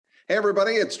Hey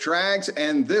everybody, it's Trags,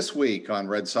 and this week on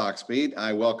Red Sox Beat,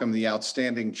 I welcome the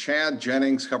outstanding Chad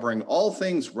Jennings covering all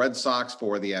things Red Sox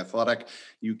for The Athletic.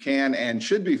 You can and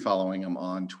should be following him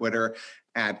on Twitter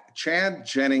at Chad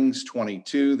Jennings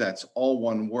 22. That's all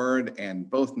one word and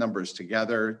both numbers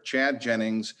together. Chad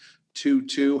Jennings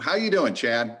 22. How you doing,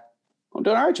 Chad? I'm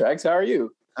doing all right, Trags. How are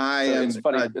you? It's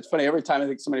funny. It's funny every time I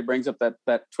think somebody brings up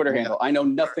that Twitter handle. I know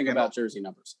nothing about jersey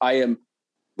numbers. I am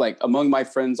like among my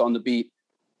friends on the beat.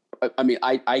 I mean,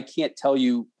 I can't tell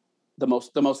you the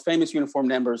most famous uniform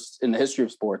numbers in the history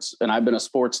of sports. And I've been a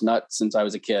sports nut since I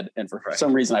was a kid. And for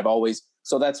some reason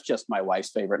so that's just my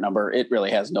wife's favorite number. It really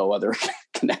has no other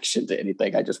connection to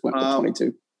anything. I just went with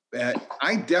 22.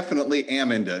 I definitely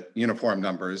am into uniform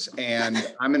numbers,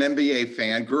 and I'm an NBA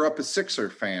fan, grew up a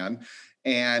Sixer fan.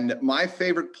 And my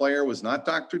favorite player was not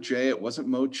Dr. J. It wasn't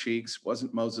Mo Cheeks,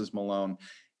 wasn't Moses Malone.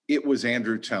 It was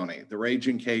Andrew Toney, the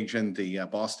Raging Cajun, the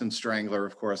Boston Strangler.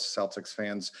 Of course, Celtics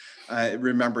fans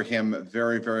remember him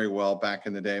very, very well back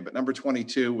in the day. But number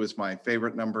 22 was my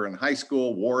favorite number in high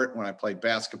school, wore it when I played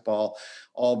basketball,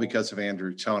 all because of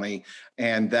Andrew Toney.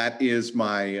 And that is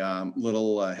my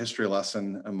little history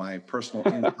lesson, my personal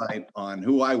insight on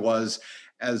who I was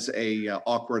as a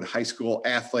awkward high school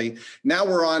athlete. Now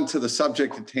we're on to the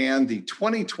subject at hand, the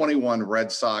 2021 Red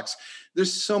Sox.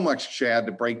 There's so much, Chad,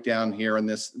 to break down here in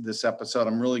this episode.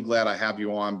 I'm really glad I have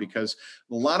you on because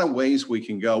a lot of ways we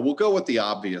can go. We'll go with the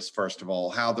obvious, first of all,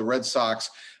 how the Red Sox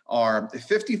are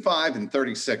 55 and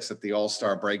 36 at the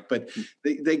All-Star break, but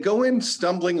they go in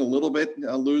stumbling a little bit,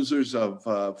 losers of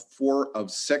 4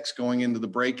 of 6 going into the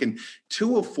break, and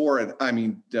 2 of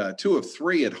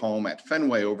 3 at home at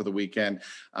Fenway over the weekend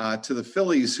to the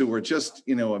Phillies, who were just,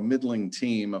 a middling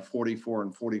team, a 44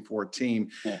 and 44 team.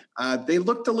 Yeah. They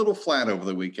looked a little flat over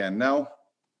the weekend, no?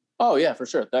 Oh, yeah, for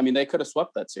sure. I mean, they could have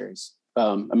swept that series.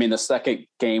 The second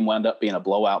game wound up being a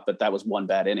blowout, but that was one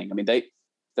bad inning. I mean,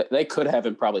 they could have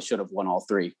and probably should have won all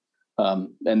 3.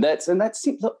 And that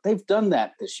seems, look, they've done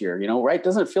that this year, right?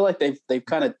 Doesn't it feel like they've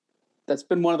kind of, that's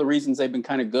been one of the reasons they've been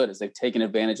kind of good is they've taken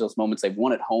advantage of those moments. They've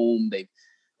won at home.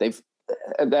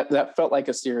 That felt like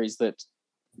a series that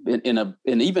in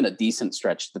even a decent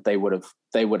stretch that they would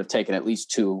have taken at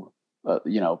least 2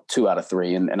 out of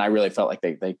 3. And I really felt like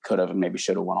they could have and maybe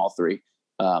should have won all 3.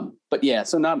 But yeah,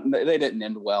 so they didn't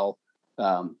end well.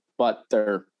 But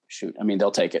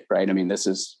they'll take it, right? I mean,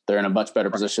 they're in a much better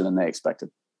position than they expected.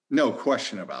 No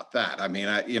question about that. I mean,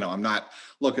 I'm not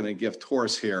looking to gift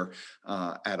horse here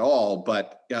at all,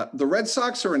 but the Red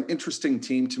Sox are an interesting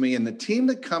team to me. And the team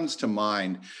that comes to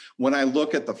mind when I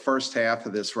look at the first half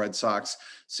of this Red Sox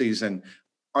season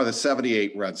are the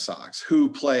 78 Red Sox, who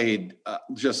played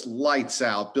just lights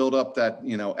out, built up that,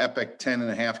 epic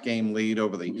 10.5 game lead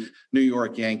over the New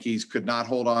York Yankees, could not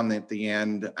hold on at the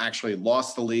end, actually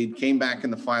lost the lead, came back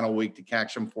in the final week to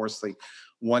catch them, force the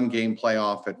 1-game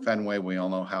playoff at Fenway. We all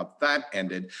know how that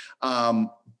ended.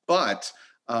 But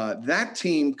that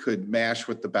team could mash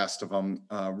with the best of them,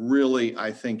 really,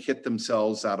 I think, hit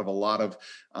themselves out of a lot of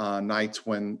nights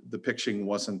when the pitching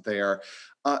wasn't there.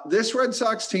 This Red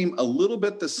Sox team, a little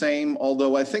bit the same,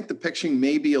 although I think the pitching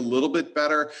may be a little bit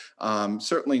better.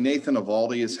 Certainly Nathan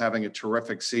Eovaldi is having a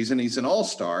terrific season. He's an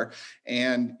all-star.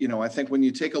 And, I think when you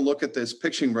take a look at this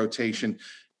pitching rotation,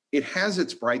 it has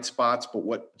its bright spots, but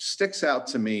what sticks out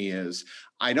to me is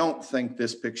I don't think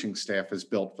this pitching staff is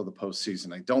built for the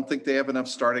postseason. I don't think they have enough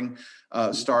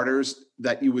starters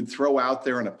that you would throw out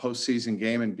there in a postseason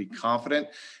game and be confident.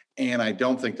 And I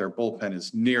don't think their bullpen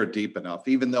is near deep enough,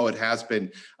 even though it has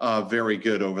been very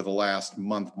good over the last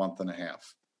month and a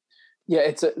half. Yeah,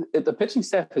 the pitching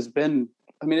staff has been,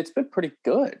 it's been pretty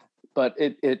good, but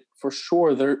it for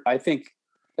sure, I think,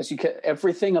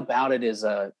 everything about it is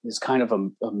kind of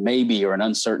a maybe or an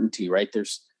uncertainty, right?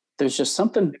 There's just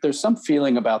something, there's some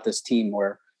feeling about this team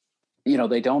where,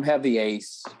 they don't have the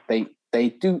ace. They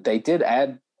did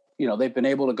add, they've been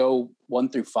able to go 1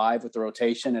 through 5 with the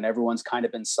rotation and everyone's kind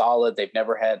of been solid. They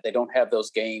don't have those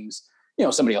games,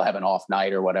 somebody will have an off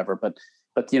night or whatever, but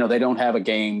they don't have a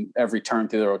game every turn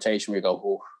through the rotation where you go,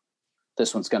 oh,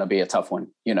 this one's going to be a tough one,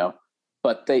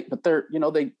 but they're,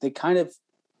 they kind of,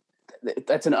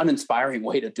 that's an uninspiring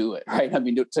way to do it, right? I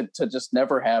mean, to just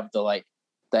never have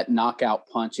that knockout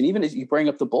punch. And even as you bring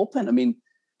up the bullpen,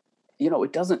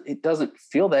 it doesn't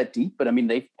feel that deep, but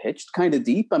they've pitched kind of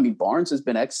deep. Barnes has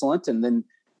been excellent. And then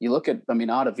you look at,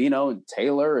 Ottavino and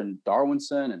Taylor and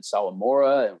Darwinson and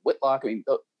Sawamura and Whitlock.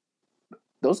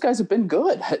 Those guys have been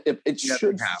good. It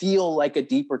should feel like a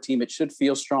deeper team. It should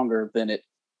feel stronger than it,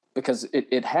 because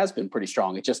it has been pretty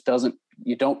strong. It just doesn't,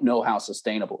 you don't know how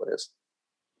sustainable it is.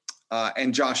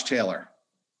 And Josh Taylor.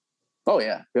 Oh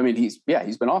yeah. I mean, he's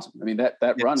been awesome. I mean,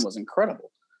 that run was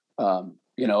incredible.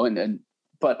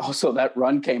 But also that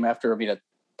run came after, a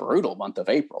brutal month of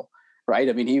April, right?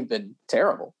 I mean, he's been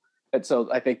terrible. And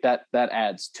so I think that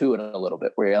adds to it a little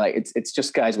bit where you're like, it's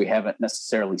just guys we haven't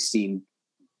necessarily seen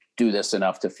do this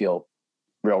enough to feel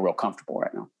real comfortable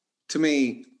right now. To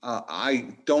me,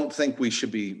 I don't think we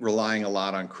should be relying a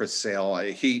lot on Chris Sale.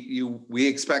 We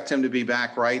expect him to be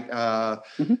back, right?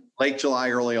 Late July,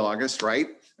 early August, right?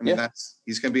 I mean,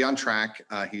 he's going to be on track.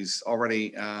 He's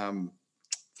already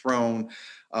thrown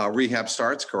rehab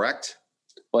starts, correct?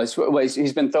 Well,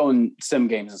 he's been throwing sim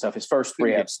games and stuff. His first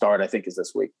rehab start, I think, is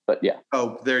this week. But yeah.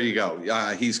 Oh, there you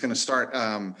go. He's going to start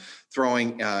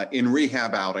throwing in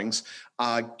rehab outings.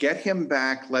 Get him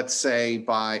back, let's say,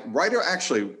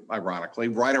 ironically,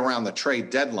 right around the trade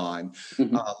deadline,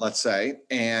 let's say.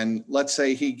 And let's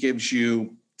say he gives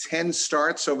you 10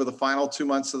 starts over the final 2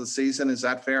 months of the season. Is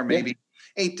that fair? Maybe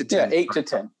 8 to 10. Yeah, 8 to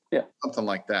 10. Yeah. Something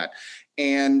like that.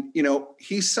 And,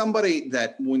 he's somebody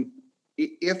that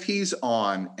if he's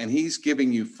on and he's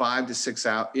giving you 5 to 6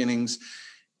 innings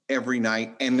every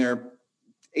night and they're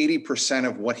 80%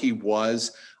 of what he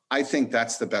was, I think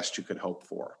that's the best you could hope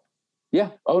for. Yeah.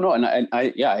 Oh no. And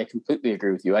I completely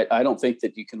agree with you. I don't think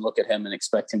that you can look at him and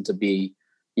expect him to be,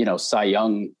 Cy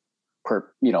Young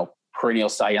perennial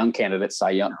Cy Young candidate,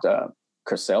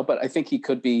 Chris Sale, but I think he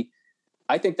could be.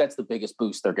 I think that's the biggest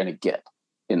boost they're going to get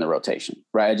in the rotation,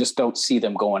 right? I just don't see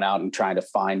them going out and trying to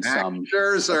find some.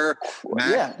 Scherzer.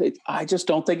 I just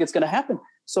don't think it's going to happen.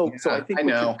 So I think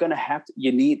you're going to have to.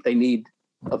 They need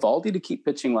Evaldi to keep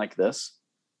pitching like this,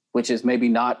 which is maybe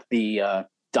not the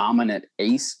dominant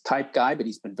ace type guy, but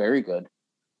he's been very good.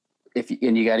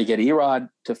 And you got to get Erod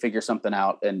to figure something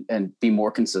out and be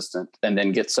more consistent, and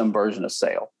then get some version of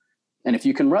Sale. And if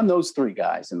you can run those three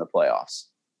guys in the playoffs,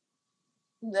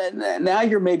 then now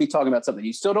you're maybe talking about something.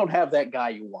 You still don't have that guy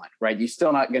you want, right? You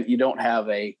still not going. You don't have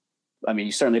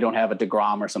you certainly don't have a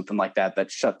DeGrom or something like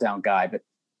that shutdown guy.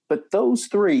 But those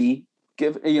three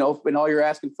and all you're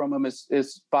asking from them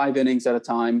is 5 innings at a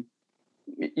time.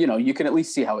 You can at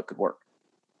least see how it could work.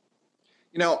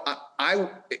 I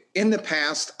in the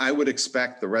past, I would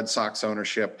expect the Red Sox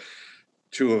ownership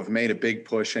to have made a big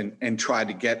push and tried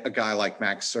to get a guy like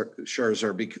Max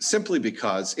Scherzer simply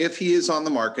because if he is on the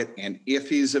market and if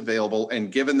he's available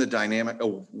and given the dynamic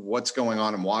of what's going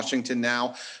on in Washington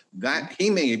now, that he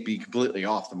may be completely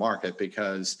off the market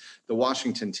because the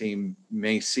Washington team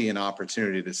may see an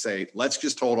opportunity to say, let's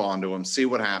just hold on to him, see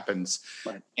what happens,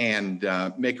 right, and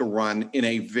make a run in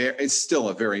it's still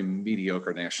a very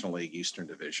mediocre National League Eastern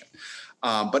Division.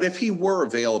 But if he were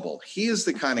available, he is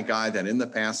the kind of guy that in the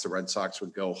past the Red Sox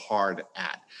would go hard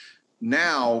at.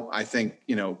 Now, I think,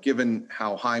 given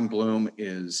how Chaim Bloom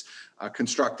is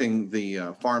constructing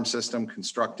the farm system,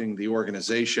 constructing the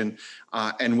organization,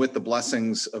 and with the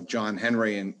blessings of John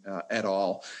Henry and et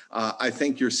al., I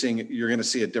think you're going to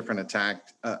see a different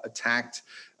attack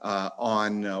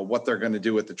on what they're going to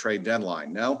do at the trade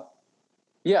deadline. No?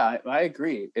 Yeah, I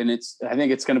agree. And I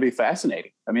think it's going to be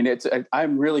fascinating. I mean,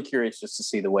 I'm really curious just to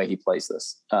see the way he plays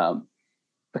this.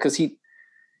 Because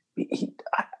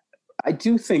I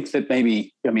do think that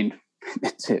maybe,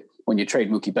 when you trade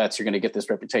Mookie Betts, you're going to get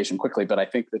this reputation quickly, but I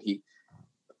think that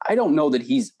I don't know that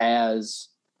he's as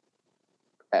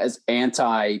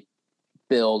anti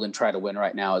build and try to win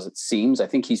right now as it seems. I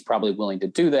think he's probably willing to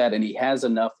do that. And he has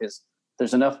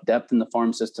there's enough depth in the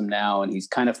farm system now, and he's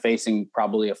kind of facing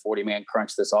probably a 40-man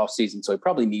crunch this offseason. So he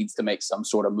probably needs to make some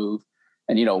sort of move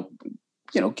and,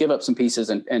 give up some pieces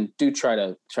and do try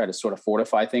to sort of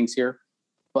fortify things here.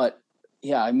 But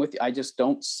yeah, I'm with you. I just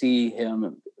don't see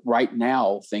him right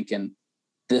now thinking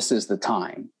this is the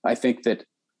time. I think that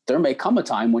there may come a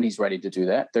time when he's ready to do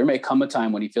that. There may come a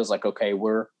time when he feels like, okay,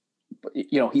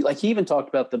 he even talked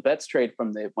about the Betts trade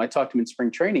when I talked to him in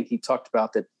spring training, he talked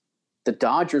about that the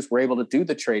Dodgers were able to do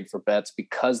the trade for Betts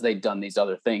because they'd done these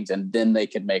other things, and then they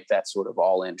could make that sort of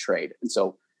all-in trade. And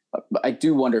so I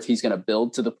do wonder if he's going to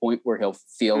build to the point where he'll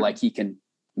feel like he can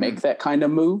make that kind of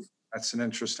move. That's an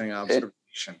interesting observation.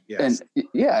 Yes. And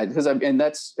yeah, because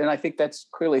I think that's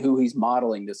clearly who he's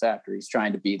modeling this after. He's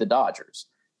trying to be the Dodgers.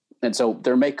 And so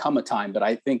there may come a time, but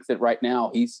I think that right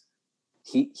now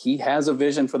he has a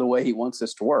vision for the way he wants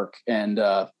this to work. And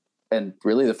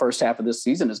really the first half of this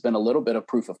season has been a little bit of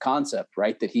proof of concept,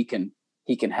 right? That he can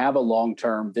have a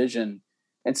long-term vision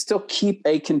and still keep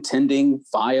a contending,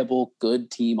 viable, good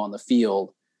team on the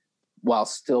field while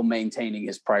still maintaining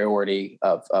his priority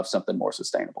of something more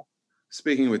sustainable.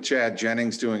 Speaking with Chad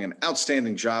Jennings, doing an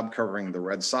outstanding job covering the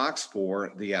Red Sox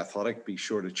for The Athletic. Be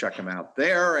sure to check him out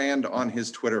there and on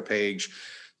his Twitter page.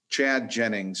 Chad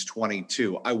Jennings,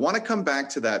 22. I want to come back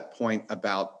to that point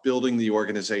about building the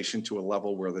organization to a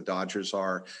level where the Dodgers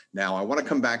are now. I want to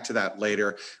come back to that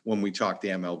later when we talk the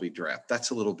MLB draft.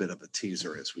 That's a little bit of a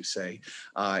teaser, as we say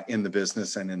in the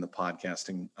business and in the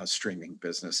podcasting streaming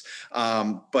business.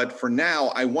 But for now,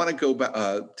 I want to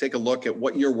go take a look at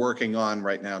what you're working on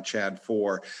right now, Chad,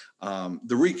 for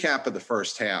the recap of the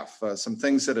first half, some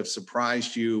things that have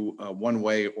surprised you one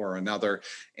way or another,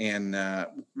 and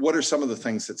what are some of the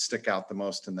things that stick out the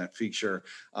most in that feature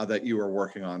that you are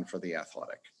working on for The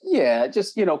Athletic? Yeah,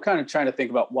 just, kind of trying to think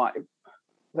about why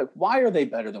are they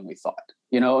better than we thought?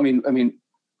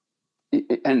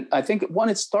 And I think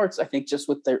it starts, I think, just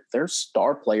with their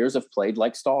star players have played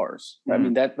like stars. Mm-hmm. I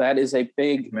mean, that is a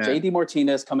big JD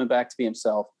Martinez coming back to be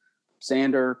himself,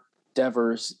 Sander,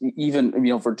 Devers, even,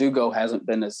 Verdugo hasn't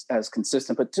been as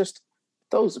consistent, but just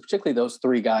particularly those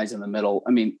three guys in the middle,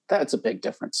 I mean, that's a big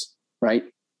difference, right?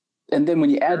 And then when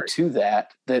you add to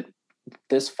that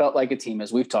this felt like a team,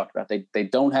 as we've talked about, they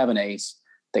don't have an ace.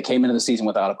 They came into the season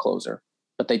without a closer,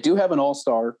 but they do have an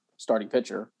all-star starting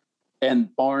pitcher,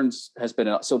 and Barnes has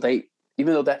been, so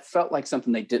even though that felt like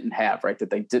something they didn't have, right? That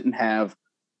they didn't have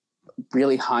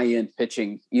really high-end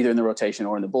pitching either in the rotation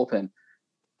or in the bullpen,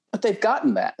 but they've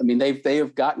gotten that. I mean, they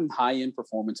have gotten high-end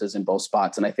performances in both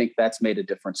spots, and I think that's made a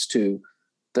difference too.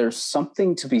 There's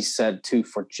something to be said too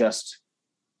for just,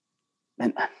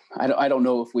 and I don't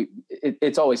know if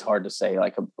it's always hard to say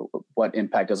like what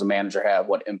impact does a manager have,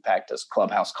 what impact does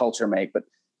clubhouse culture make, but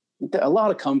a lot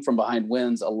of come from behind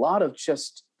wins, a lot of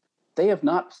just, they have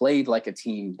not played like a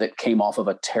team that came off of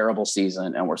a terrible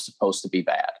season and were supposed to be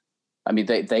bad. I mean,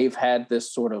 they've had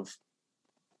this sort of,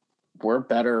 we're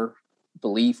better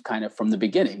belief kind of from the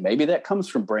beginning. Maybe that comes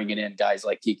from bringing in guys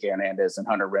like Kike Hernandez and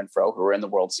Hunter Renfroe, who were in the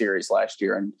World Series last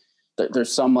year. And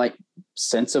there's some like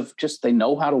sense of just, they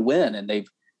know how to win, and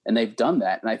they've done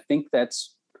that. And I think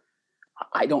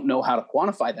I don't know how to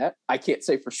quantify that. I can't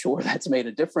say for sure that's made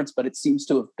a difference, but it seems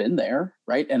to have been there.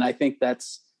 Right. And I think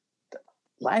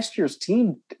last year's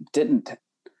team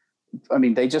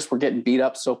they just were getting beat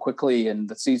up so quickly, and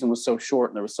the season was so short,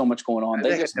 and there was so much going on.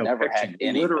 They just never had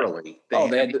anything. Literally.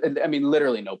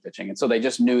 Literally no pitching. And so they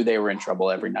just knew they were in trouble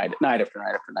every night after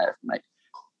night.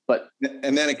 But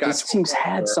and then these teams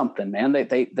had something, man.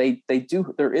 They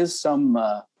do. There is some.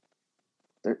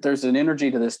 There's an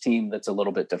energy to this team that's a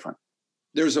little bit different.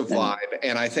 There's a vibe,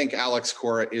 and I think Alex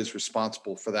Cora is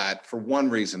responsible for that for one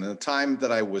reason. In the time that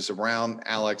I was around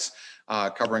Alex,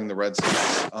 covering the Red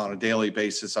Sox on a daily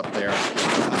basis up there,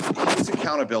 his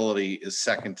accountability is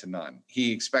second to none.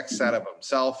 He expects that of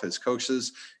himself, his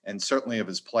coaches, and certainly of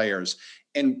his players.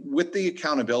 And with the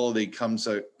accountability comes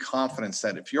a confidence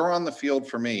that if you're on the field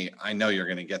for me, I know you're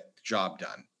going to get the job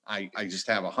done. I just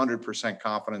have 100%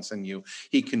 confidence in you.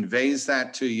 He conveys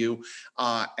that to you.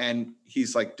 And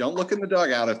he's like, don't look in the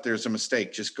dugout if there's a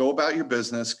mistake. Just go about your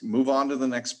business, move on to the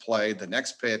next play, the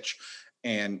next pitch,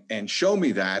 and show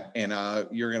me that. And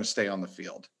you're going to stay on the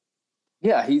field.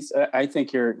 Yeah, I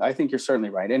think you're certainly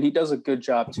right. And he does a good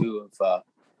job too of,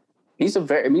 he's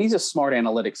a smart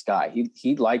analytics guy.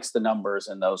 He likes the numbers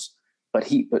and those, but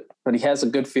he has a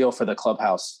good feel for the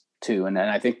clubhouse too. And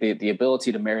I think the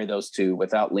ability to marry those two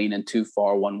without leaning too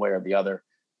far one way or the other,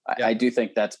 yeah. I do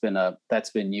think that's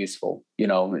been useful,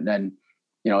 and then,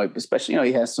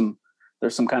 especially, there's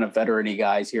some kind of veteran-y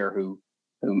guys here who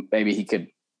maybe he could,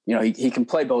 he can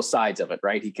play both sides of it,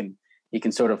 right? He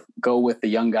can sort of go with the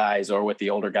young guys or with the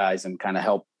older guys and kind of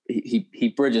help.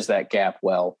 He bridges that gap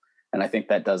well. And I think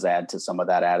that does add to some of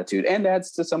that attitude and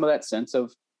adds to some of that sense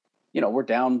of, we're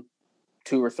down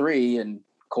 2 or 3, and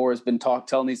Cora's been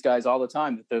telling these guys all the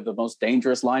time that they're the most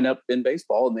dangerous lineup in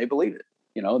baseball, and they believe it.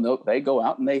 They go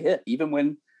out and they hit. Even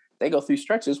when they go through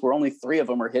stretches where only 3 of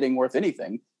them are hitting worth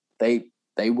anything, they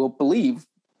will believe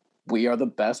we are the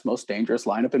best, most dangerous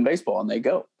lineup in baseball, and they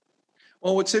go.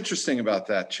 Well, what's interesting about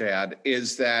that, Chad,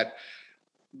 is that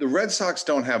the Red Sox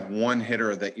don't have one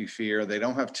hitter that you fear. They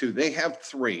don't have 2. They have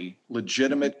 3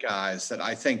 legitimate guys that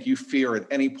I think you fear at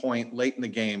any point late in the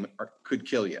game could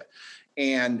kill you.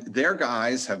 And their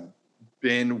guys have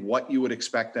been what you would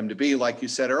expect them to be, like you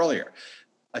said earlier.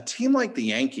 A team like the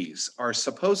Yankees are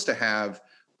supposed to have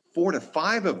 4 to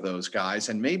 5 of those guys,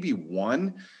 and maybe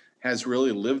one has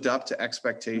really lived up to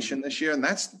expectation this year. And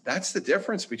that's the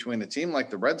difference between a team like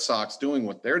the Red Sox doing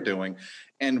what they're doing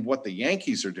and what the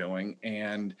Yankees are doing.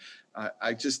 And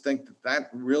I just think that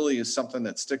really is something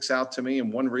that sticks out to me,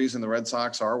 and one reason the Red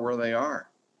Sox are where they are.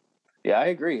 Yeah, I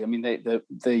agree. I mean,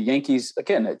 the Yankees,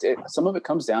 again, some of it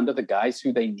comes down to the guys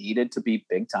who they needed to be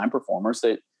big-time performers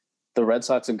that the Red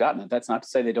Sox have gotten. That's not to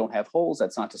say they don't have holes.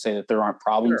 That's not to say that there aren't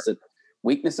problems,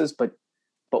 weaknesses, but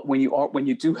But when your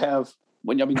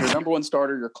number one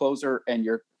starter, your closer, and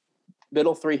your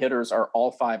middle three hitters are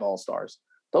all 5 all-stars,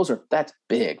 that's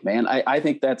big, man. I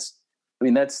think that's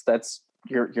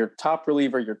your top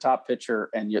reliever, your top pitcher,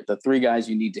 and the 3 guys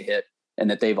you need to hit, and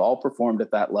that they've all performed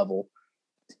at that level.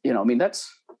 That's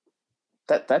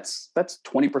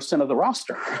 20% of the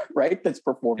roster, right? That's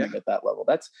performing at that level.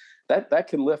 That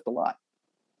can lift a lot.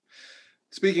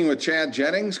 Speaking with Chad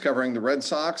Jennings, covering the Red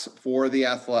Sox for The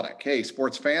Athletic. Hey,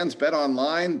 sports fans, Bet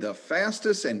Online, the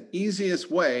fastest and easiest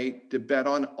way to bet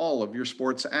on all of your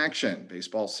sports action.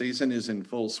 Baseball season is in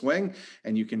full swing,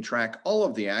 and you can track all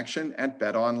of the action at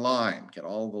Bet Online. Get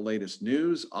all the latest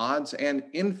news, odds, and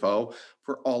info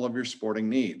for all of your sporting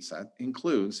needs. That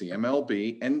includes the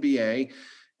MLB, NBA,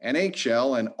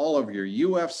 NHL, and all of your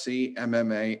UFC,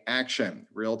 MMA action.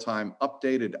 Real-time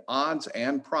updated odds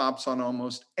and props on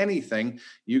almost anything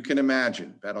you can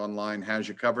imagine. BetOnline has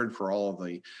you covered for all of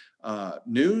the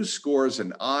news, scores,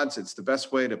 and odds. It's the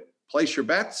best way to place your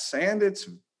bets, and it's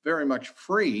very much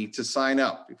free to sign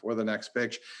up. Before the next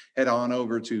pitch, head on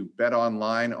over to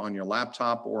BetOnline on your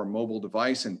laptop or mobile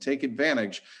device and take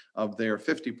advantage of their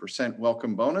 50%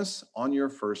 welcome bonus on your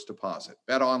first deposit.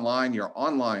 BetOnline, your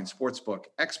online sportsbook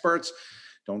experts.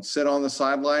 Don't sit on the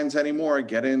sidelines anymore.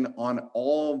 Get in on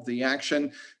all of the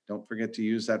action. Don't forget to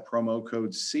use that promo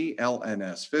code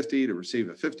CLNS50 to receive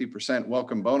a 50%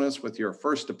 welcome bonus with your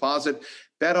first deposit.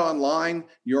 Bet Online,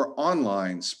 your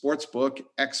online sportsbook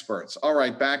experts. All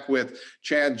right, back with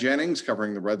Chad Jennings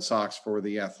covering the Red Sox for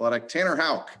The Athletic. Tanner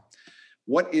Houck,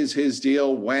 what is his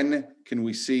deal? When can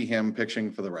we see him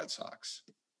pitching for the Red Sox?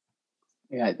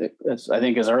 Yeah, I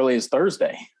think as early as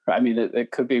Thursday. I mean,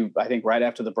 it could be, I think right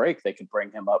after the break, they could bring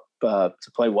him up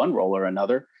to play one role or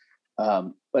another.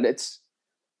 But it's,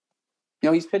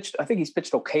 he's pitched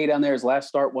okay down there. His last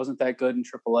start wasn't that good in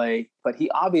AAA, but he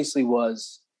obviously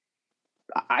was.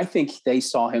 I think they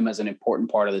saw him as an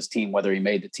important part of this team, whether he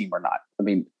made the team or not. I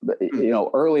mean,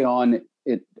 early on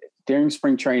during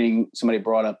spring training, somebody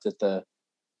brought up that the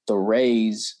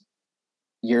Rays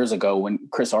years ago when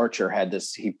Chris Archer had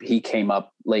this, he came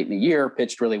up late in the year,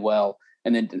 pitched really well,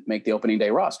 and then didn't make the opening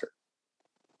day roster.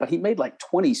 But he made like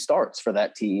 20 starts for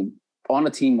that team on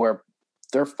a team where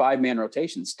their 5-man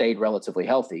rotation stayed relatively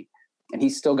healthy, and he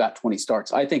still got 20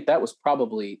 starts. I think that was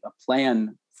probably a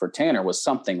plan for Tanner, was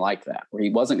something like that, where he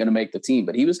wasn't going to make the team,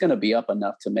 but he was going to be up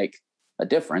enough to make a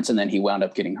difference, and then he wound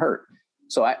up getting hurt.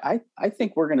 So I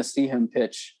think we're going to see him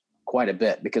pitch quite a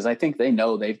bit, because I think they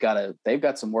know they've got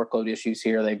some workload issues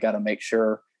here. They've got to make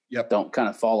sure don't kind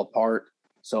of fall apart.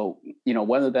 So,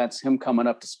 whether that's him coming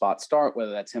up to spot start,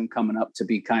 whether that's him coming up to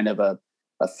be kind of a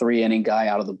 3-inning guy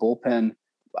out of the bullpen,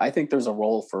 I think there's a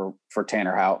role for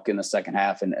Tanner Houck in the second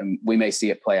half, and we may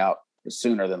see it play out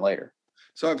sooner than later.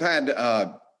 So I've had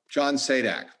John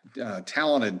Sadak,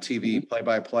 talented TV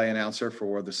play-by-play announcer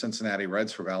for the Cincinnati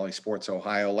Reds for Valley Sports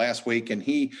Ohio last week, and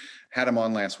he had him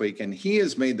on last week, and he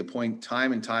has made the point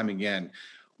time and time again.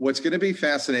 What's going to be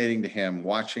fascinating to him,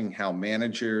 watching how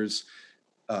managers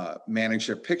manage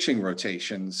their pitching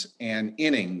rotations and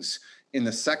innings in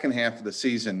the second half of the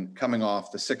season, coming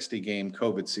off the 60-game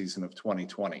COVID season of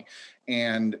 2020.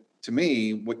 And to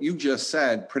me, what you just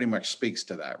said pretty much speaks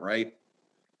to that, right?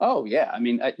 Oh, yeah. I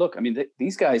mean,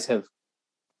 these guys have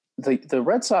the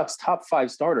Red Sox top 5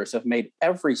 starters have made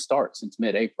every start since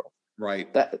mid-April.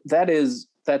 Right.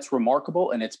 That's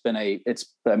remarkable. And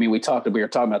we were talking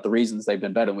about the reasons they've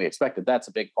been better than we expected. That's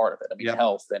a big part of it. I mean,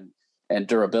 health and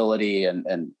durability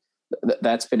and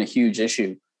that's been a huge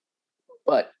issue.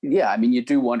 But yeah, I mean, you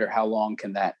do wonder how long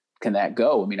can that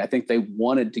go? I mean, I think they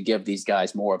wanted to give these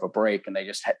guys more of a break, and they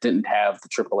just didn't have the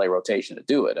AAA rotation to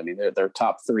do it. I mean, their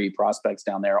top 3 prospects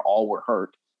down there all were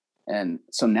hurt. And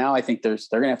so now I think they're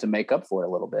going to have to make up for it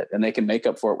a little bit, and they can make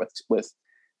up for it with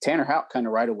Tanner Houck kind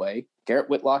of right away. Garrett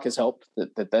Whitlock has helped.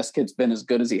 That this kid's been as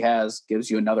good as he has,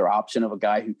 gives you another option of a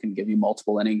guy who can give you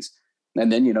multiple innings.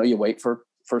 And then, you wait for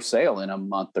Sale in a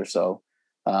month or so.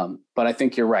 But I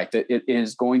think you're right that it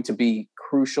is going to be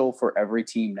crucial for every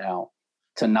team now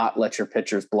to not let your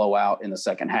pitchers blow out in the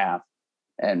second half,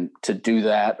 and to do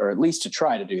that, or at least to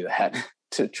try to do that,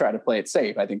 to try to play it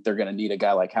safe. I think they're going to need a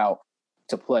guy like Houck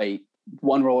to play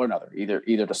one role or another, either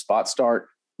to spot start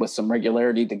with some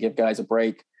regularity to give guys a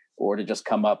break, or to just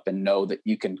come up and know that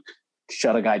you can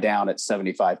shut a guy down at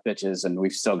 75 pitches, and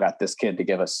we've still got this kid to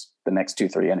give us the next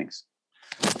 2-3 innings.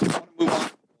 Move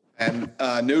on. And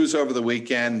news over the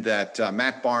weekend that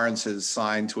Matt Barnes has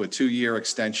signed to a 2-year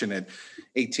extension at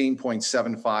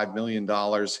 $18.75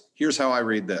 million. Here's how I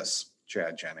read this,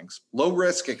 Chad Jennings. Low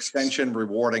risk extension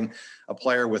rewarding a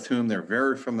player with whom they're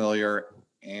very familiar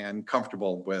and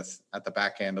comfortable with at the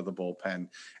back end of the bullpen.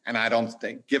 And I don't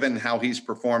think, given how he's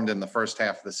performed in the first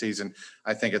half of the season,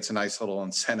 I think it's a nice little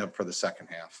incentive for the second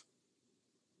half.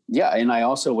 Yeah, and I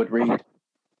also would read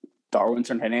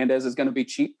Darwinson Hernandez is going to be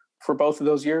cheap for both of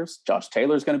those years. Josh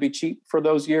Taylor is going to be cheap for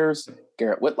those years.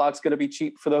 Garrett Whitlock's going to be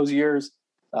cheap for those years.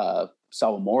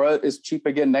 Sawamura is cheap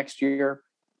again next year.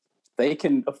 They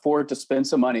can afford to spend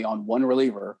some money on one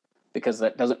reliever, because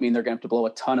that doesn't mean they're going to have to blow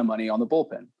a ton of money on the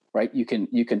bullpen, right? You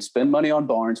can spend money on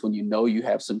Barnes when you know you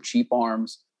have some cheap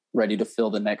arms ready to fill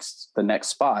the next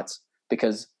spots,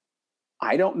 because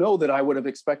I don't know that I would have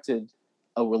expected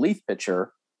a relief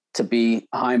pitcher to be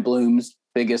Chaim Bloom's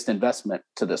biggest investment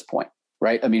to this point,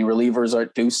 right? I mean,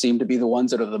 relievers do seem to be the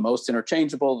ones that are the most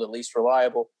interchangeable, the least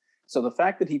reliable. So the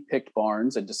fact that he picked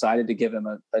Barnes and decided to give him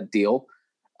a deal,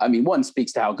 I mean, one,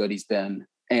 speaks to how good he's been,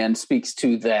 and speaks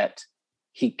to that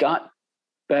he got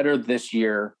better this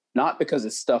year, not because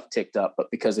his stuff ticked up,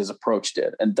 but because his approach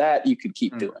did. And that you could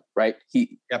keep doing, right?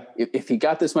 If he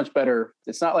got this much better,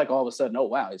 it's not like all of a sudden, oh,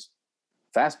 wow, his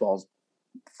fastball's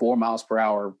 4 miles per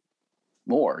hour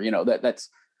more, that's,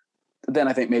 then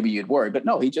I think maybe you'd worry. But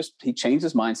no, he changed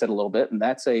his mindset a little bit, and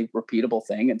that's a repeatable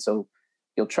thing. And so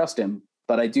you'll trust him.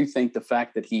 But I do think the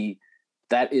fact that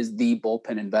that is the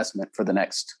bullpen investment for the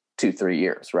next 2-3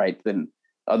 years, right? Then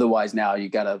otherwise now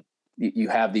you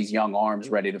have these young arms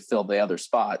ready to fill the other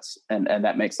spots, and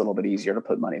that makes it a little bit easier to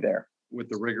put money there. With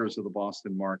the rigors of the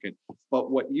Boston market.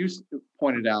 But what you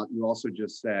pointed out, you also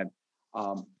just said,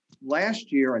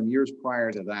 last year and years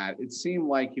prior to that, it seemed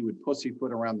like he would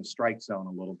pussyfoot around the strike zone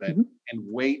a little bit and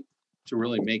wait to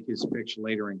really make his pitch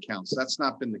later in counts. That's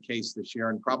not been the case this year,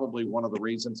 and probably one of the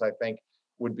reasons I think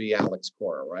would be Alex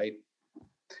Cora, right?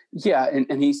 Yeah,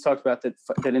 and he's talked about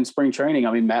that in spring training.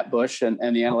 I mean, Matt Bush and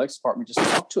the analytics department just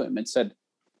talked to him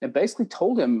and basically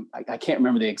told him, I can't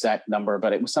remember the exact number,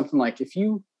 but it was something like,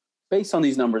 based on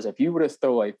these numbers, if you were to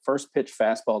throw a first pitch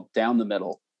fastball down the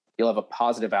middle, you'll have a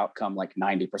positive outcome like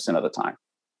 90% of the time.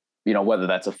 Whether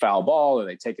that's a foul ball or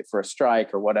they take it for a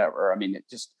strike or whatever. I mean, it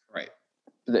just right.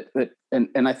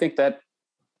 And I think that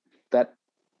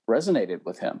resonated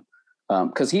with him,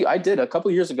 because I did a couple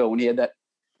of years ago when he had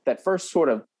that first sort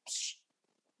of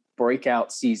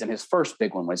breakout season, his first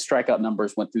big one, when his strikeout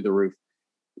numbers went through the roof,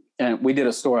 and we did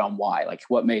a story on why, like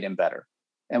what made him better.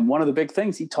 And one of the big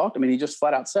things he just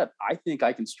flat out said, I think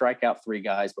I can strike out 3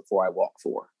 guys before I walk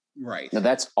 4. Right. Now,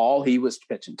 that's all he was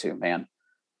pitching to, man.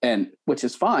 And which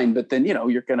is fine. But then,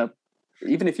 you're going to,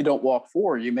 even if you don't walk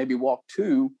 4, you maybe walk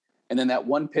 2. And then that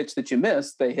one pitch that you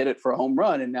missed, they hit it for a home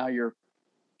run, and now you're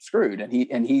screwed.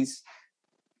 And he's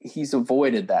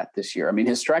avoided that this year. I mean,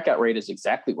 his strikeout rate is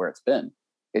exactly where it's been.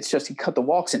 It's just, he cut the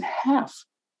walks in half,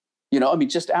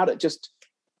 just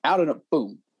out of a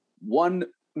boom, one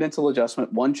mental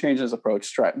adjustment, one change in his approach,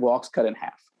 walks cut in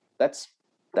half. That's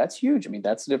huge. I mean,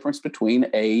 that's the difference between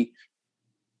a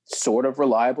sort of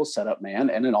reliable setup man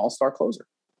and an all-star closer.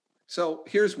 So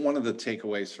here's one of the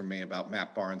takeaways from me about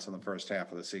Matt Barnes in the first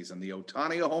half of the season. The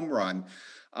Ohtani home run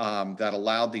that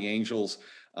allowed the Angels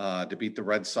to beat the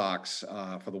Red Sox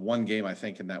for the one game, I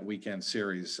think, in that weekend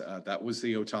series. That was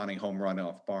the Ohtani home run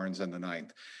off Barnes in the 9th.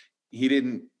 He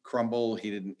didn't crumble.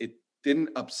 It didn't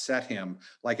upset him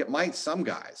like it might some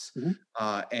guys.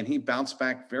 And he bounced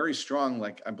back very strong,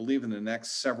 like I believe in the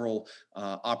next several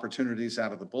opportunities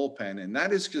out of the bullpen. And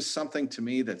that is just something to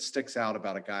me that sticks out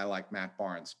about a guy like Matt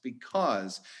Barnes,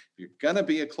 because if you're going to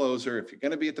be a closer, if you're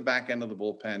going to be at the back end of the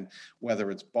bullpen, whether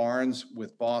it's Barnes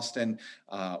with Boston,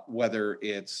 whether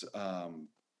it's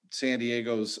San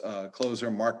Diego's closer,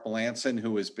 Mark Melanson,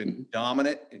 who has been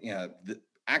dominant,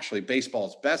 actually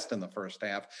baseball's best in the first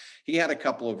half. He had a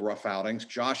couple of rough outings.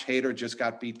 Josh Hader just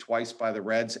got beat twice by the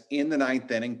Reds in the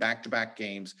 9th inning, back-to-back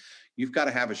games. You've got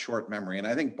to have a short memory. And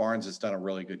I think Barnes has done a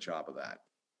really good job of that.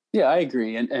 Yeah, I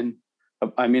agree. And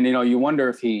I mean, you wonder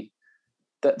if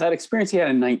that experience he had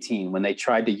in 19, when they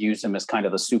tried to use him as kind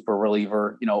of a super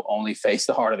reliever, only face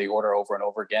the heart of the order over and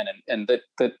over again. And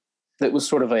that was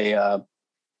sort of a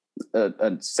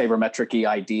sabermetric-y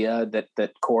idea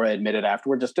that Cora admitted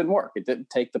afterward just didn't work. It didn't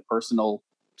take the personal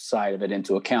side of it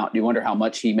into account. You wonder how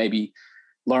much he maybe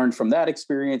learned from that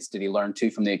experience. Did he learn too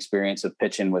from the experience of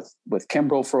pitching with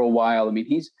Kimbrel for a while? I mean,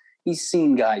 he's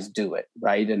seen guys do it,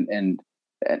 right? And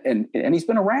he's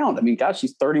been around. I mean, gosh,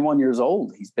 he's 31 years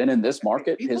old. He's been in this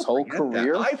market his whole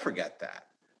career. I forget that.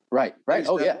 Right.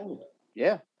 Oh yeah. Old.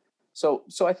 Yeah. So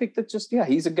I think that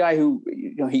he's a guy who,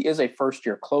 he is a first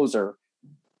year closer,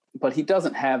 but he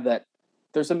doesn't have that.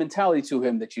 There's a mentality to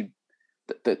him that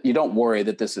you don't worry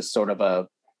that this is sort of a,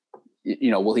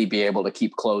 will he be able to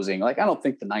keep closing? Like, I don't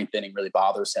think the 9th inning really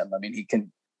bothers him. I mean, he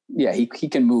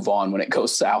can move on when it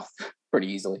goes south. pretty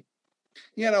easily.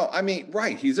 I mean,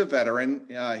 right. He's a veteran.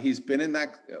 He's been in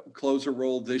that closer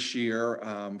role this year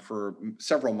for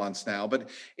several months now, but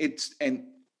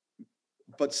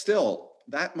still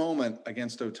that moment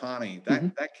against Ohtani,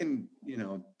 that can,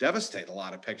 devastate a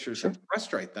lot of pitchers and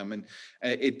frustrate them. And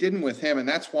it didn't with him. And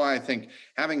that's why I think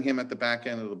having him at the back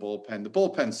end of the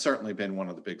bullpen's certainly been one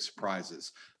of the big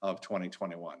surprises of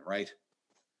 2021, right?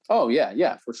 Oh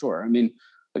yeah, for sure. I mean,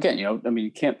 again,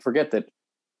 you can't forget that,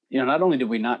 not only did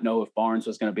we not know if Barnes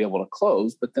was going to be able to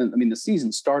close, but then, the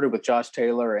season started with Josh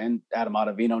Taylor and Adam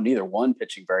Ottavino, neither one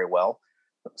pitching very well.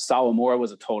 Sawamura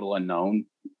was a total unknown.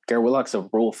 Garrett Willock's a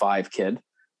Rule 5 kid.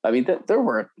 I mean, there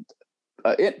were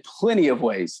plenty of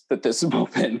ways that this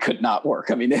bullpen could not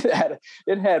work. I mean,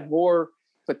 it had more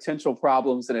potential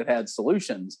problems than it had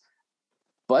solutions,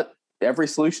 but every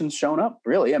solution's shown up.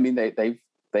 Really, I mean,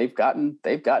 they've gotten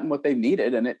what they've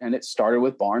needed, and it started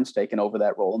with Barnes taking over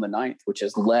that role in the ninth, which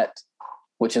has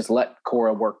let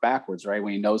Cora work backwards, right?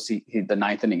 When he knows the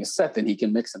ninth inning is set, then he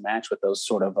can mix and match with those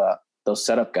sort of those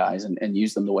setup guys and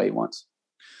use them the way he wants.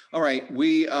 All right.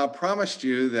 We promised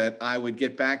you that I would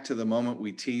get back to the moment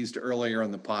we teased earlier in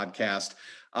the podcast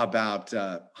about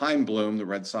Chaim Bloom, the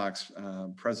Red Sox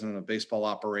president of baseball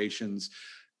operations,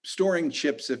 storing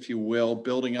chips, if you will,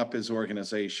 building up his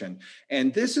organization.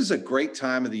 And this is a great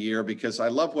time of the year because I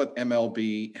love what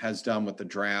MLB has done with the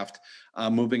draft,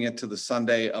 moving it to the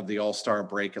Sunday of the All-Star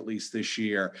break, at least this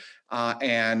year.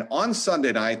 And on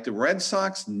Sunday night, the Red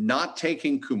Sox not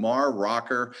taking Kumar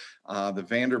Rocker, the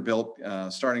Vanderbilt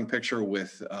starting pitcher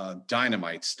with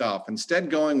dynamite stuff, instead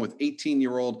going with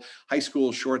 18-year-old high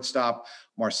school shortstop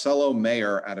Marcelo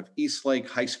Mayer out of Eastlake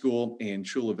High School in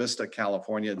Chula Vista,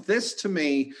 California. This, to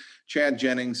me, Chad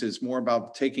Jennings, is more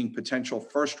about taking potential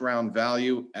first-round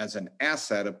value as an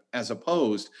asset as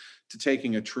opposed to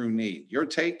taking a true need. Your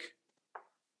take?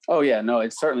 Oh, yeah. No,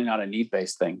 it's certainly not a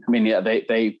need-based thing. I mean, yeah,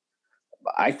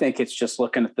 I think it's just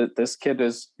looking at this kid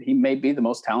he may be the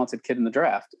most talented kid in the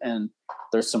draft. And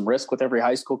there's some risk with every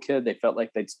high school kid. They felt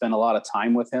like they'd spent a lot of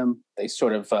time with him. They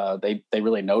sort of, they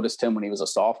really noticed him when he was a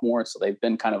sophomore. So they've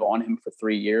been kind of on him for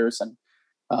 3 years.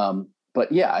 And,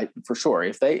 but yeah, for sure.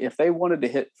 If they wanted to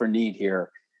hit for need here,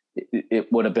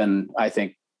 it would have been, I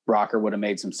think Rocker would have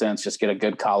made some sense, just get a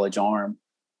good college arm.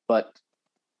 But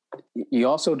you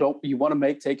also you want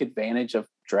to take advantage of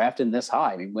drafting this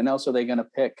high. I mean, when else are they going to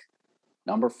pick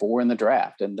number 4 in the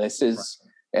draft? And this is,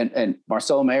 and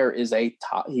Marcelo Mayer is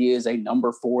he is a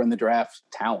number 4 in the draft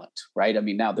talent, right? I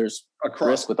mean, now there's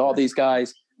risk with all these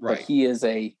guys, right? But he's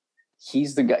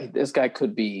the guy. This guy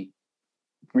could be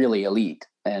really elite,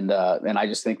 and I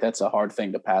just think that's a hard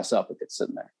thing to pass up if it's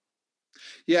sitting there.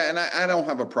 Yeah, and I don't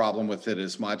have a problem with it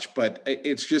as much, but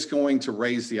it's just going to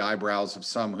raise the eyebrows of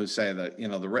some who say that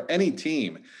any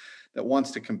team that wants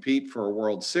to compete for a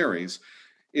World Series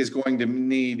is going to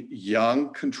need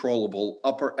young, controllable,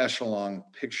 upper echelon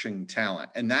pitching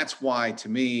talent. And that's why, to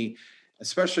me,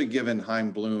 especially given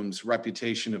Chaim Bloom's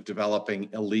reputation of developing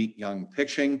elite young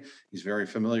pitching, he's very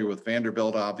familiar with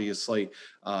Vanderbilt, obviously,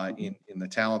 in the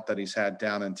talent that he's had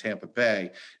down in Tampa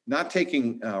Bay. Not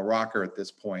taking Rocker at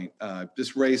this point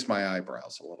just raised my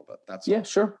eyebrows a little bit. That's all.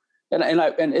 Sure.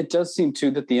 And it does seem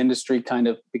too that the industry kind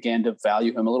of began to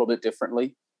value him a little bit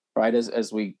differently, right?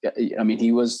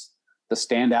 He was the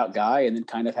standout guy and then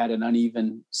kind of had an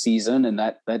uneven season. And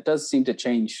that does seem to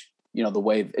change, the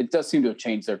way it does seem to have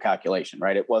changed their calculation,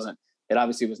 right? It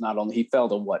obviously was not only, he fell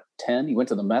to 10, he went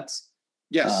to the Mets.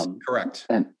 Yes, correct.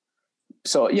 And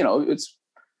so, it's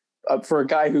for a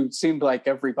guy who seemed like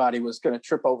everybody was going to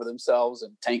trip over themselves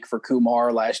and tank for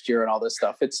Kumar last year and all this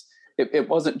stuff. It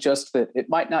wasn't just that. It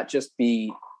might not just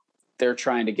be they're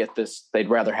trying to get this, they'd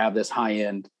rather have this high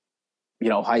end,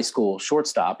 high school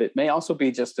shortstop. It may also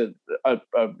be just an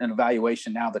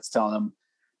evaluation now that's telling them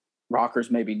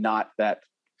Rocker's maybe not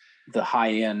the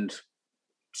high end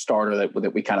starter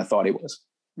that we kind of thought he was.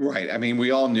 Right. I mean,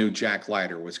 we all knew Jack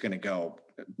Leiter was going to go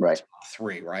right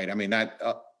 3, right? I mean, that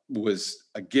was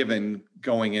a given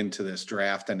going into this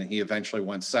draft, and he eventually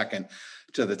went second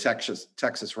to the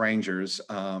Texas Rangers.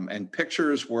 And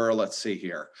pictures were, let's see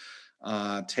here,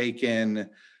 taken.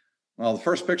 Well, the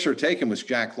first picture taken was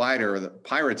Jack Leiter. The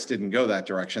Pirates didn't go that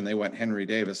direction. They went Henry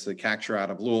Davis, the catcher out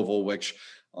of Louisville, which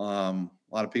a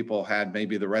lot of people had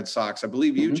maybe the Red Sox. I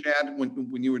believe you, Chad,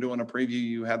 when you were doing a preview,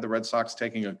 you had the Red Sox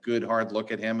taking a good hard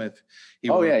look at him. If he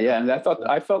and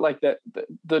I felt like that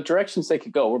the directions they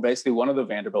could go were basically one of the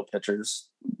Vanderbilt pitchers,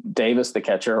 Davis, the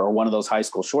catcher, or one of those high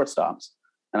school shortstops.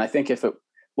 And I think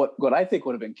what I think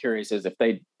would have been curious is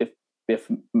if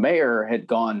Mayer had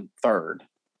gone third,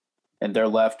 and they're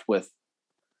left with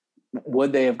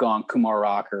would they have gone Kumar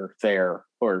Rocker there,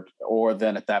 or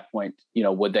then at that point,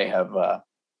 would they have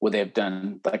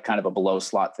done like kind of a below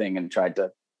slot thing and tried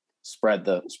to spread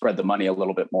the money a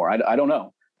little bit more? I don't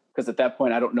know, because at that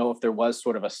point, I don't know if there was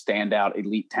sort of a standout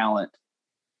elite talent.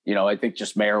 I think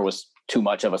just Mayer was too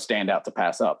much of a standout to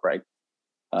pass up, right?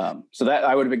 So that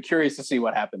I would have been curious to see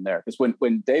what happened there, because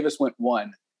when Davis went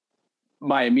 1,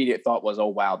 my immediate thought was, oh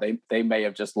wow, they may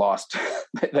have just lost.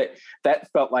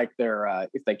 That felt like they're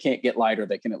if they can't get Leiter,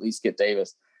 they can at least get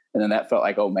Davis, and then that felt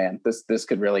like, oh man, this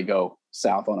could really go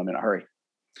south on them in a hurry.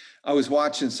 I was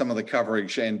watching some of the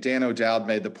coverage, and Dan O'Dowd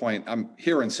made the point. I'm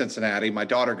here in Cincinnati. My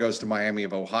daughter goes to Miami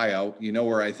of Ohio. You know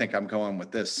where I think I'm going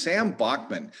with this. Sam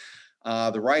Bachman,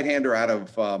 the right-hander out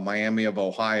of Miami of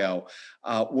Ohio,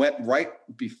 went right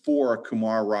before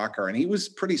Kumar Rocker, and he was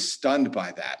pretty stunned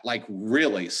by that, like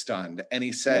really stunned. And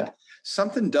he said,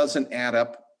 something doesn't add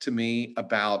up to me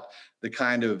about the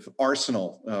kind of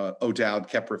arsenal O'Dowd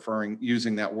kept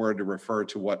using that word to refer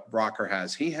to what Rocker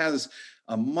has. He has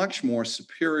a much more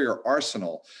superior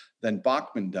arsenal than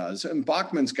Bachman does. And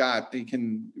Bachman's he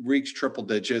can reach triple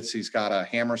digits. He's got a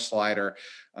hammer slider.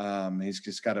 He's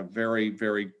just got a very,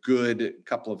 very good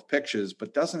couple of pitches,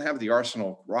 but doesn't have the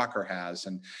arsenal Rocker has.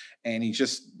 And he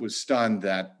just was stunned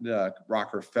that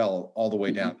Rocker fell all the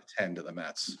way down to 10 to the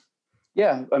Mets.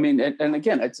 Yeah. I mean, and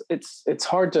again, it's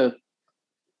hard to,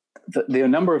 the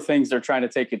number of things they're trying to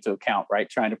take into account, right?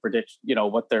 Trying to predict,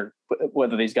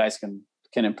 whether these guys can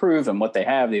improve and what they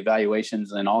have, the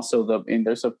evaluations, and also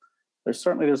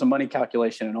there's a money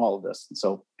calculation in all of this. And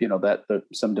so,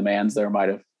 some demands there might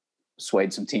have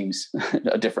swayed some teams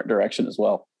a different direction as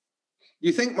well.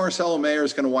 You think Marcelo Mayer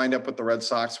is going to wind up with the Red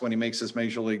Sox when he makes his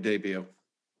major league debut?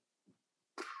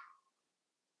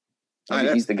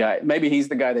 Maybe he's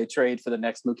the guy they trade for the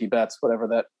next Mookie Betts, whatever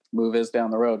that move is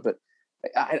down the road. But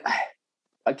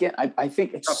I think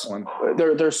it's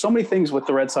there's so many things with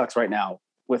the Red Sox right now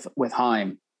with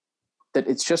Heim that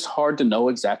it's just hard to know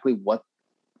exactly what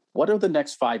are the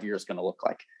next 5 years going to look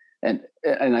like. And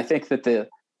I think that the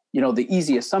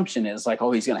easy assumption is like,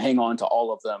 oh, he's going to hang on to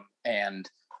all of them. And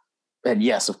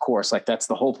yes, of course, like that's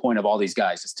the whole point of all these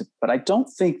guys but I don't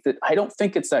think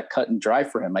it's that cut and dry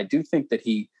for him. I do think that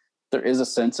there is a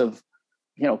sense of,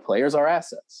 players are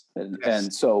assets. And, yes.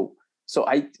 And so if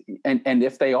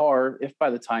by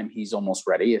the time he's almost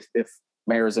ready, if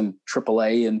Mayer's in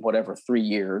AAA in whatever 3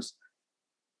 years,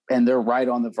 and they're right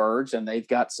on the verge and they've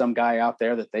got some guy out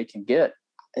there that they can get,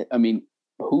 I mean,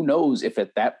 who knows if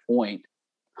at that point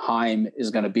Heim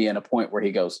is going to be in a point where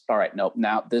he goes, all right, nope,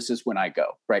 now this is when I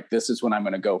go, right? This is when I'm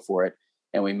going to go for it.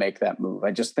 And we make that move.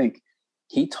 I just think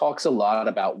he talks a lot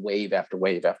about wave after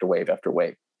wave after wave after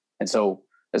wave. And so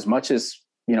as much as,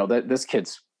 that this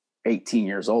kid's 18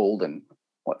 years old and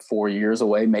 4 years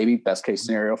away, maybe best case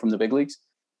scenario from the big leagues,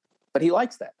 but he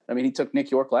likes that. I mean, he took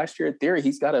Nick York last year. In theory,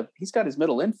 he's got his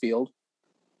middle infield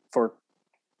for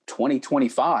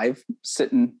 2025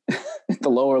 sitting at the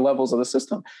lower levels of the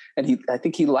system. And I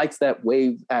think he likes that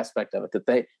wave aspect of it,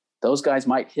 that those guys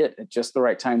might hit at just the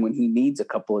right time when he needs a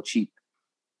couple of cheap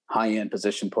high-end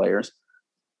position players,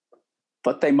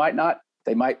 but they might not.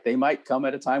 They might come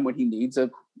at a time when he needs a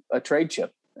trade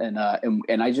chip. And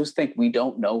I just think we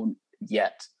don't know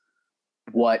yet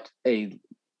we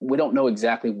don't know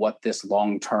exactly what this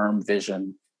long-term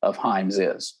vision of Heim's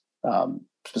is.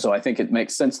 So I think it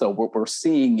makes sense, though. What we're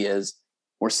seeing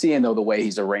though the way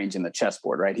he's arranging the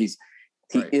chessboard, right? He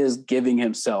is giving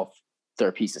himself, there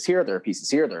are pieces here, there are pieces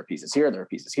here, there are pieces here, there are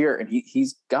pieces here, and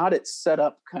he's got it set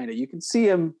up kind of. You can see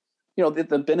him, the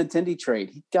Benintendi trade.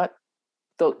 He got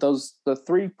the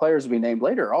 3 players to be named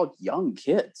later are all young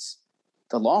kids,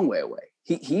 the long way away.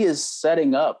 He is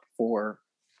setting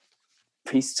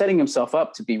himself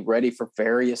up to be ready for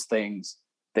various things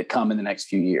that come in the next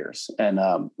few years. And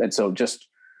so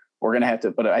we're going to have to,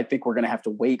 but I think we're going to have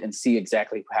to wait and see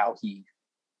exactly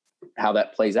how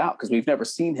that plays out. Cause we've never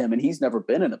seen him, and he's never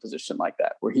been in a position like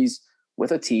that where he's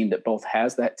with a team that both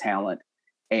has that talent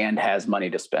and has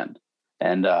money to spend.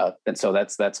 And so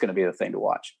that's going to be the thing to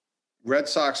watch. Red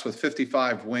Sox with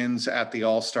 55 wins at the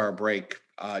All-Star break.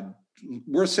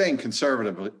 We're saying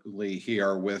conservatively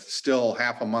here, with still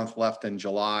half a month left in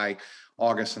July,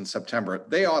 August, and September,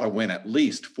 they ought to win at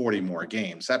least 40 more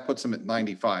games. That puts them at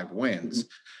 95 wins. Mm-hmm.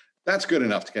 That's good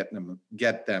enough to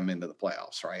get them into the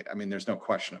playoffs, right? I mean, there's no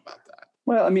question about that.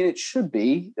 Well, I mean, it should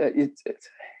be. I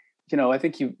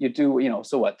think you do,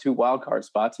 so what, 2 wild card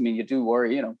spots? I mean, you do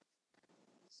worry,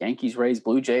 Yankees, Rays,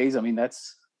 Blue Jays. I mean,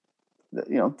 that's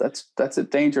a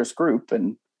dangerous group.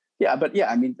 And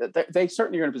I mean, they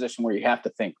certainly are in a position where you have to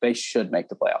think they should make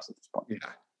the playoffs at this point. Yeah.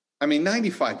 I mean,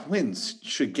 95 wins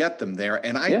should get them there.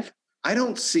 And I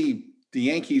don't see the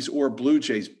Yankees or Blue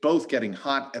Jays both getting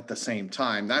hot at the same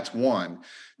time. That's one.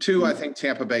 Two, I think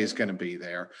Tampa Bay is going to be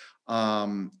there.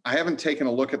 I haven't taken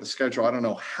a look at the schedule. I don't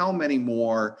know how many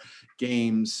more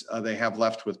games they have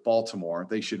left with Baltimore.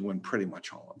 They should win pretty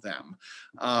much all of them.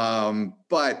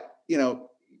 But,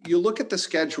 you look at the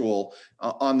schedule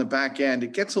on the back end,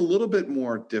 it gets a little bit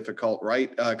more difficult,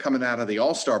 right? Coming out of the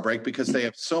All-Star break, because they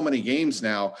have so many games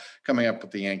now coming up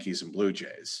with the Yankees and Blue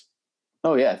Jays.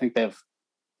 Oh yeah. I think they have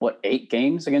 8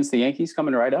 games against the Yankees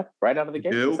coming right out of the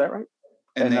gate. Is that right?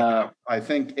 And they have, I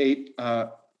think, 8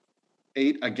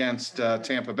 against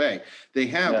Tampa Bay. They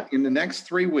have in the next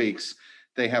 3 weeks,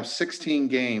 they have 16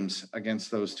 games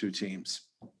against those two teams.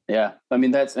 Yeah. I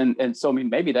mean, so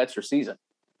maybe that's your season,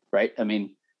 right? I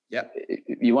mean,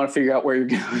 you want to figure out where you're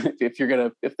going,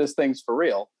 if this thing's for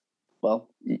real, well,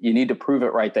 you need to prove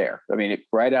it right there. I mean,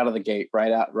 right out of the gate,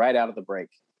 right out of the break.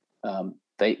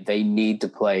 They need to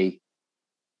play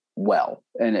well.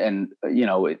 And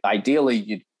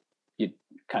ideally you'd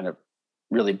kind of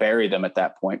really bury them at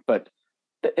that point, but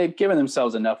they've given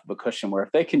themselves enough of a cushion where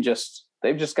if they've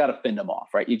just got to fend them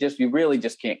off, right? You really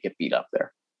just can't get beat up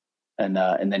there. And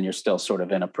then you're still sort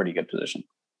of in a pretty good position.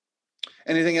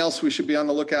 Anything else we should be on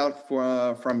the lookout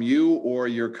for from you or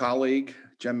your colleague,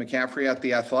 Jen McCaffrey at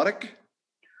The Athletic?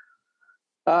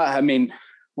 I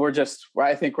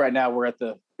think right now we're at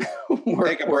the,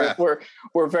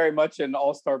 we're very much in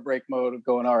all-star break mode of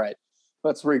going, all right,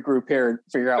 let's regroup here and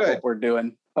figure out what we're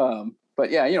doing. But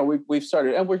yeah, we've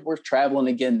started, and we're traveling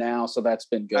again now. So that's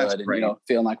been good. That's great. And,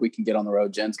 feeling like we can get on the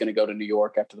road. Jen's going to go to New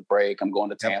York after the break. I'm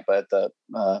going to Tampa at the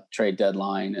trade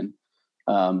deadline. And,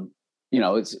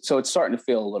 it's starting to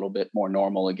feel a little bit more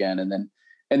normal again. And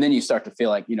then you start to feel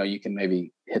like, you can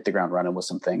maybe hit the ground running with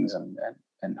some things and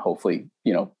hopefully,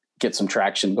 get some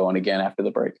traction going again after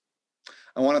the break.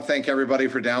 I want to thank everybody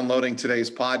for downloading today's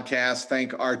podcast.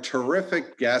 Thank our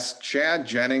terrific guest, Chad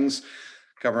Jennings,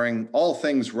 covering all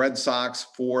things Red Sox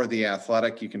for The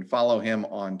Athletic. You can follow him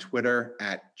on Twitter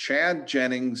at Chad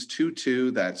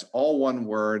Jennings22. That's all one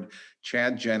word,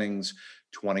 Chad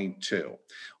Jennings22.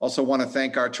 Also want to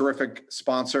thank our terrific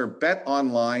sponsor,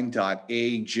 betonline.ag.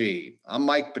 I'm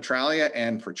Mike Petralia,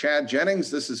 and for Chad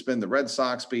Jennings, this has been the Red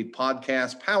Sox Beat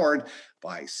podcast powered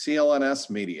by CLNS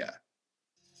Media.